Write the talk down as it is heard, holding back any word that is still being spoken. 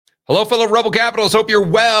Hello, fellow Rebel Capitals. Hope you're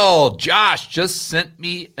well. Josh just sent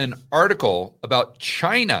me an article about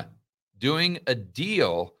China doing a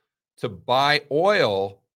deal to buy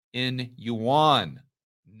oil in yuan,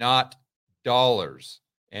 not dollars.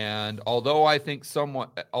 And although I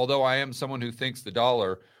am someone who thinks the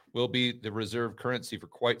dollar will be the reserve currency for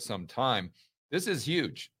quite some time, this is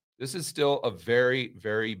huge. This is still a very,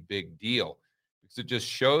 very big deal because it just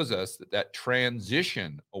shows us that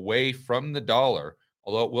transition away from the dollar,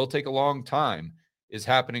 although it will take a long time, is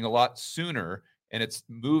happening a lot sooner, and it's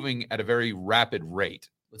moving at a very rapid rate.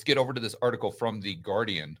 Let's get over to this article from The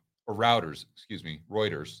Guardian, or Reuters.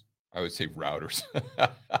 I always say routers.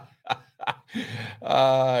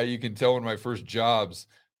 You can tell one of my first jobs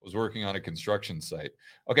was working on a construction site.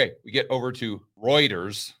 Okay, we get over to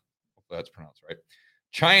Reuters. Hopefully that's pronounced right.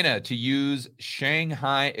 China to use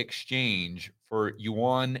Shanghai exchange for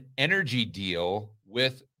yuan energy deal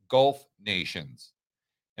with Gulf nations.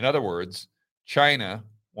 In other words, China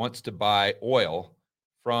wants to buy oil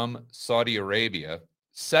from Saudi Arabia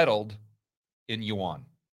settled in yuan,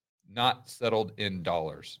 not settled in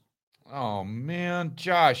dollars. Oh, man,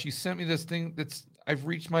 Josh, you sent me this thing I've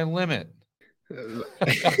reached my limit.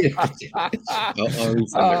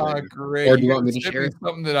 I'll great. Or do you want me to share it?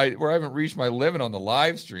 Something where I haven't reached my limit on the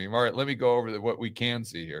live stream. All right, let me go over what we can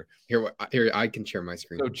see here. Here, I can share my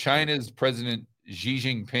screen. So China's President Xi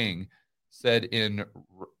Jinping said in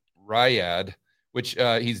Riyadh, which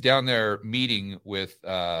he's down there meeting with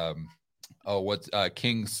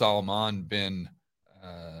King Salman bin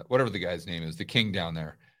whatever the guy's name is, the king down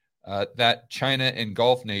there, that China and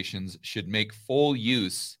Gulf nations should make full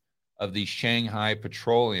use of the Shanghai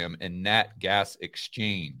Petroleum and Nat Gas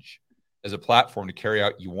Exchange as a platform to carry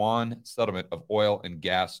out yuan settlement of oil and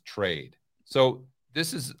gas trade. So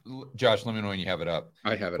this is, Josh, let me know when you have it up.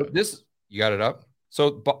 I have it up. You got it up?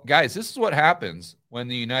 So, guys, this is what happens when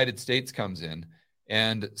the United States comes in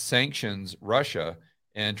and sanctions Russia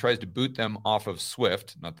and tries to boot them off of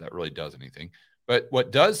SWIFT. Not that really does anything. But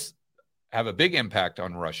what does have a big impact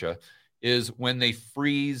on Russia is when they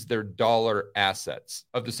freeze their dollar assets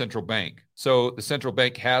of the central bank. So the central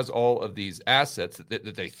bank has all of these assets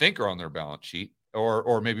that they think are on their balance sheet,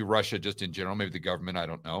 or maybe Russia just in general, maybe the government, I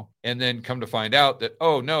don't know. And then come to find out that,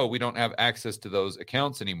 oh, no, we don't have access to those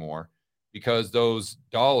accounts anymore because those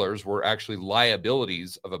dollars were actually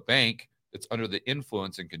liabilities of a bank that's under the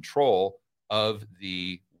influence and control of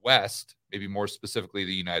the West, maybe more specifically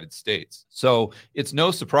the United States. So it's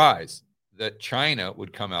no surprise that China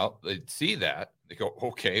would come out, they'd see that, they go,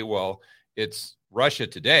 okay, well, it's Russia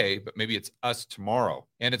today, but maybe it's us tomorrow.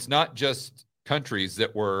 And it's not just countries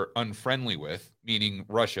that we're unfriendly with, meaning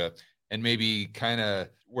Russia, and maybe kind of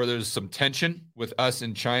where there's some tension with us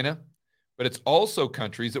and China, but it's also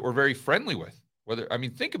countries that we're very friendly with.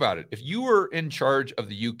 Think about it. If you were in charge of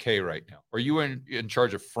the UK right now, or you were in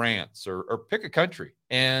charge of France, or pick a country,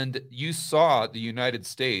 and you saw the United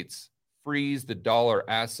States freeze the dollar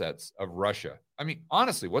assets of Russia,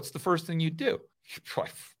 honestly, what's the first thing you'd do?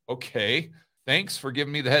 Okay, thanks for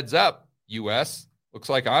giving me the heads up, US. Looks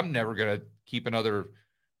like I'm never going to keep another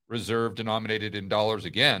reserve denominated in dollars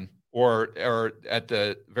again, or at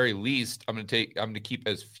the very least, I'm going to keep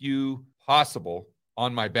as few possible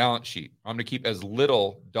on my balance sheet. I'm going to keep as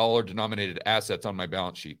little dollar-denominated assets on my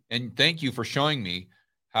balance sheet. And thank you for showing me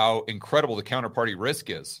how incredible the counterparty risk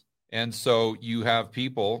is. And so you have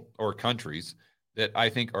people or countries that I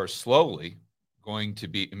think are slowly going to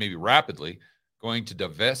be, maybe rapidly, going to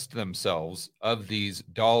divest themselves of these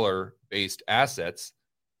dollar-based assets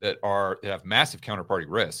that have massive counterparty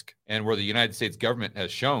risk, and where the United States government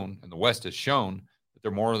has shown, and the West has shown, that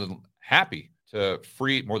they're more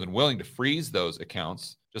than willing to freeze those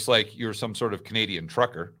accounts, just like you're some sort of Canadian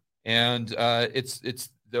trucker. And it's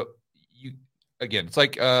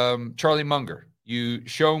like Charlie Munger. You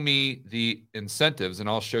show me the incentives and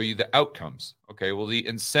I'll show you the outcomes. Okay, well, the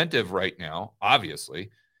incentive right now, obviously,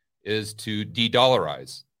 is to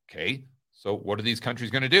de-dollarize. Okay, so what are these countries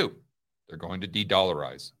going to do? They're going to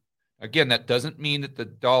de-dollarize. Again, that doesn't mean that the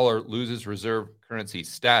dollar loses reserve currency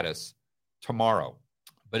status tomorrow,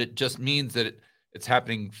 but it just means that it's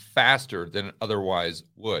happening faster than it otherwise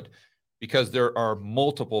would, because there are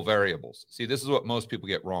multiple variables. See, this is what most people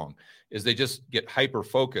get wrong, is they just get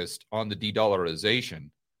hyper-focused on the de-dollarization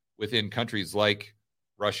within countries like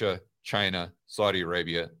Russia, China, Saudi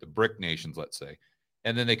Arabia, the BRIC nations, let's say.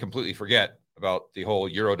 And then they completely forget about the whole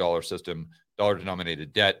euro-dollar system,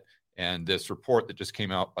 dollar-denominated debt, and this report that just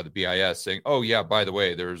came out by the BIS saying, oh, yeah, by the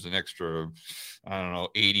way, there's an extra,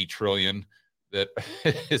 80 trillion that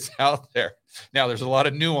is out there. Now, there's a lot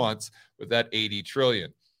of nuance with that 80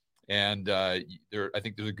 trillion. And I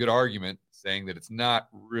think there's a good argument saying that it's not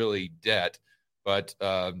really debt, but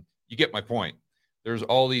you get my point. There's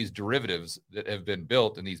all these derivatives that have been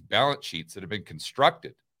built and these balance sheets that have been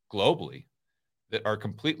constructed globally that are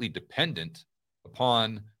completely dependent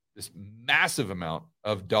upon this massive amount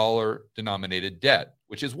of dollar-denominated debt,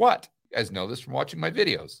 which is what? You guys know this from watching my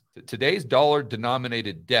videos. Today's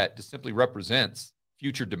dollar-denominated debt just simply represents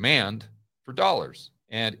future demand for dollars.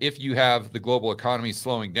 And if you have the global economy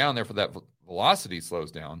slowing down, therefore that velocity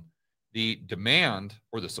slows down, the demand,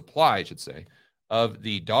 or the supply, I should say, of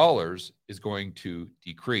the dollars is going to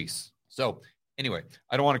decrease. So anyway,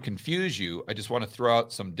 I don't want to confuse you. I just want to throw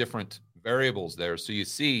out some different variables there so you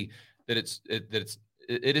see that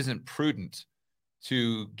it isn't prudent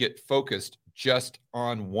to get focused just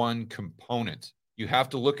on one component. You have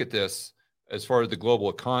to look at this as far as the global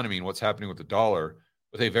economy and what's happening with the dollar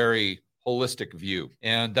with a very holistic view.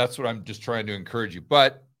 And that's what I'm just trying to encourage you.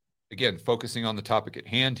 But again, focusing on the topic at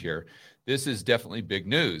hand here, this is definitely big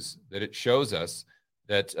news that it shows us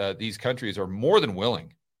that these countries are more than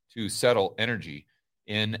willing to settle energy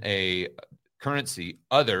in a currency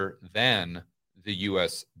other than the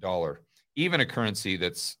US dollar, even a currency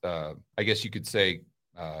that's, I guess you could say,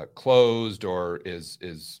 closed or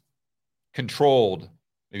is controlled,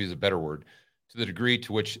 maybe is a better word, to the degree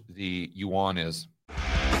to which the yuan is.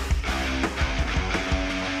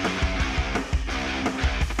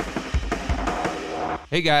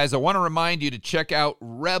 Hey guys, I want to remind you to check out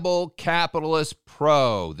Rebel Capitalist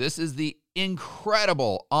Pro. This is the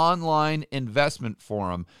incredible online investment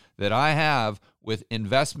forum that I have with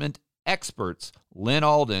investment experts Lynn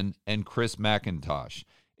Alden and Chris McIntosh.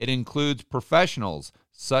 It includes professionals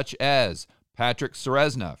such as Patrick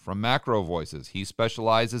Ceresna from Macro Voices. He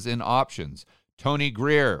specializes in options. Tony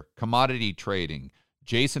Greer, commodity trading.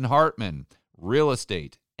 Jason Hartman, real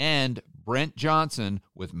estate. And Brent Johnson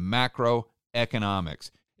with macro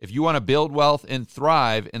economics. If you want to build wealth and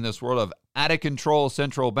thrive in this world of out-of-control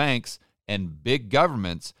central banks and big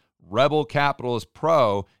governments, Rebel Capitalist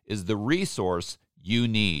Pro is the resource you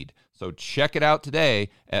need. So check it out today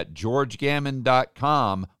at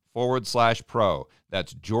georgegammon.com/pro.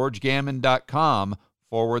 That's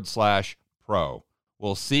georgegammon.com/pro.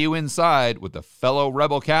 We'll see you inside with the fellow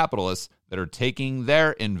Rebel capitalists that are taking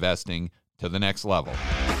their investing to the next level.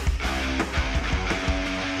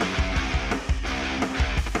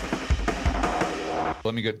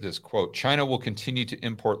 Let me get this quote. China will continue to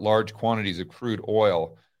import large quantities of crude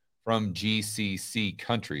oil from GCC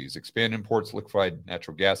countries, expand imports liquefied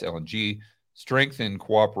natural gas, LNG, strengthen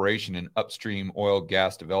cooperation in upstream oil,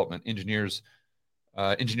 gas development, engineering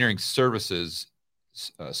services,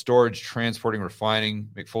 storage, transporting, refining,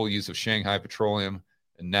 make full use of Shanghai petroleum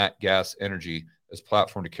and nat gas energy as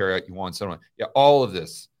platform to carry out Yuan settlement. Yeah, all of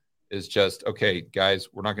this is just, okay,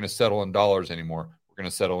 guys, we're not going to settle in dollars anymore. We're going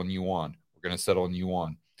to settle in Yuan. We're going to settle in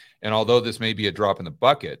Yuan. And although this may be a drop in the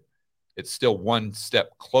bucket, it's still one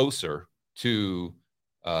step closer to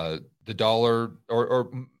the dollar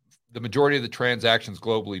or the majority of the transactions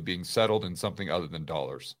globally being settled in something other than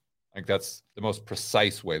dollars. I think that's the most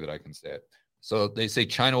precise way that I can say it. So they say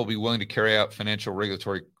China will be willing to carry out financial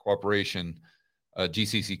regulatory cooperation,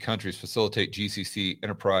 GCC countries, facilitate GCC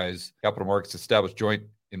enterprise, capital markets, establish joint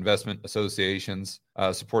investment associations,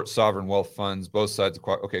 support sovereign wealth funds, both sides of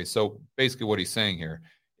okay, so basically what he's saying here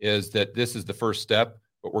is that this is the first step,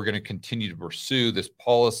 but we're going to continue to pursue this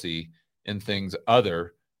policy in things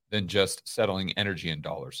other than just settling energy in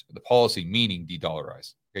dollars. The policy meaning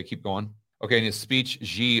de-dollarize. Okay, keep going. Okay, in his speech,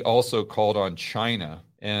 Xi also called on China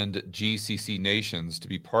and GCC nations to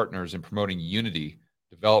be partners in promoting unity,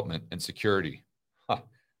 development, and security. I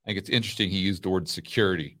think it's interesting he used the word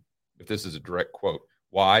security, if this is a direct quote.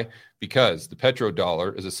 Why? Because the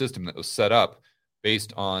petrodollar is a system that was set up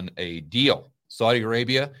based on a deal. Saudi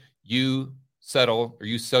Arabia, you settle or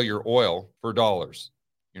you sell your oil for dollars.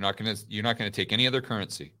 You're not going to take any other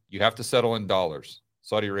currency. You have to settle in dollars.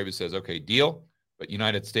 Saudi Arabia says, okay, deal. But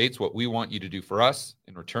United States, what we want you to do for us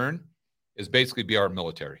in return is basically be our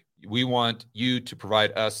military. We want you to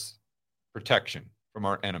provide us protection from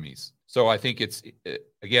our enemies. So I think it's,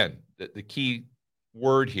 again, the key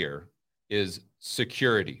word here is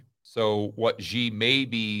security. So what Xi may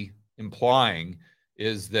be implying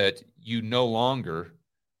is that you no longer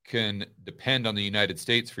can depend on the United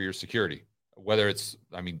States for your security. Whether it's,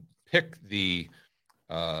 pick the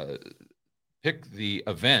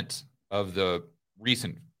event of the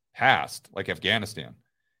recent past, like Afghanistan.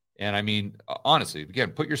 And honestly,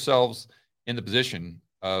 again, put yourselves in the position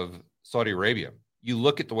of Saudi Arabia. You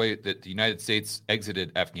look at the way that the United States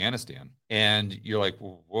exited Afghanistan, and you're like,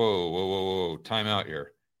 whoa, time out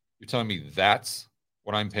here. You're telling me that's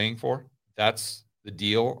what I'm paying for? That's the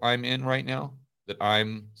deal I'm in right now, that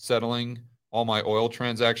I'm settling all my oil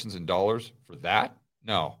transactions in dollars for that?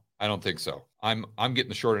 No, I don't think so. I'm getting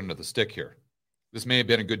the short end of the stick here. This may have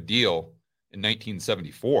been a good deal in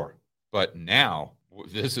 1974, but now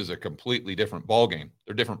this is a completely different ballgame.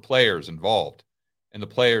 There are different players involved, and the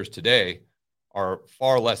players today are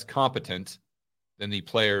far less competent than the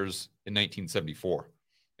players in 1974.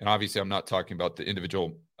 And obviously, I'm not talking about the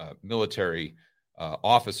individual military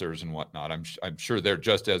officers and whatnot. I'm sure they're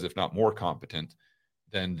just as, if not more, competent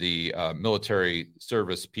than the military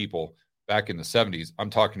service people back in the 70s. I'm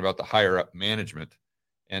talking about the higher up management.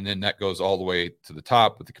 And then that goes all the way to the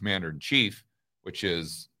top with the commander in chief, which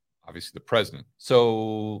is obviously the president.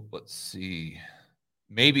 So let's see.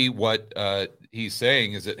 Maybe what he's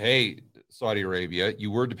saying is that, hey, Saudi Arabia,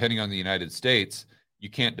 you were depending on the United States. You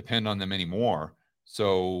can't depend on them anymore.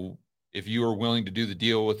 So if you are willing to do the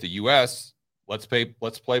deal with the U.S., let's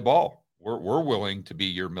play ball. We're willing to be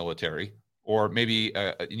your military. Or maybe,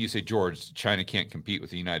 and you say, George, China can't compete with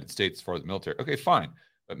the United States as far as the military. Okay, fine.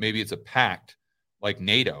 But maybe it's a pact like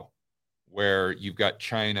NATO, where you've got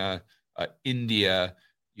China, India,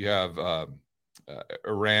 you have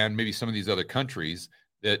Iran, maybe some of these other countries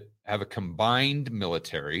that have a combined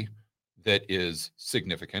military that is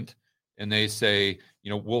significant. And they say,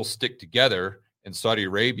 we'll stick together, and Saudi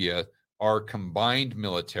Arabia, our combined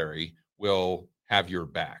military, will have your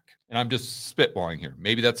back. And I'm just spitballing here.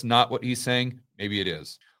 Maybe that's not what he's saying. Maybe it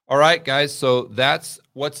is. All right, guys. So that's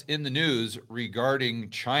what's in the news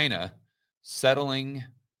regarding China settling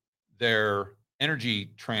their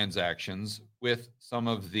energy transactions with some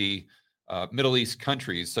of the Middle East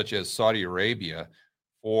countries, such as Saudi Arabia,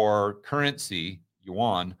 for currency,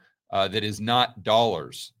 yuan, that is not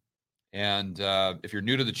dollars. And if you're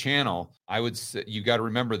new to the channel, I would say you got to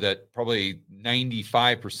remember that probably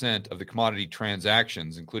 95% of the commodity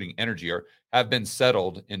transactions, including energy, have been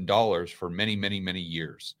settled in dollars for many, many, many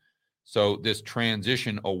years. So this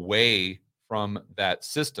transition away from that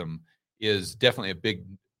system is definitely a big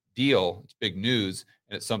deal. It's big news,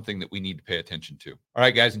 and it's something that we need to pay attention to. All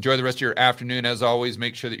right, guys, enjoy the rest of your afternoon. As always,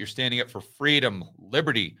 make sure that you're standing up for freedom,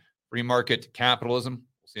 liberty, free market capitalism.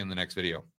 We'll see you in the next video.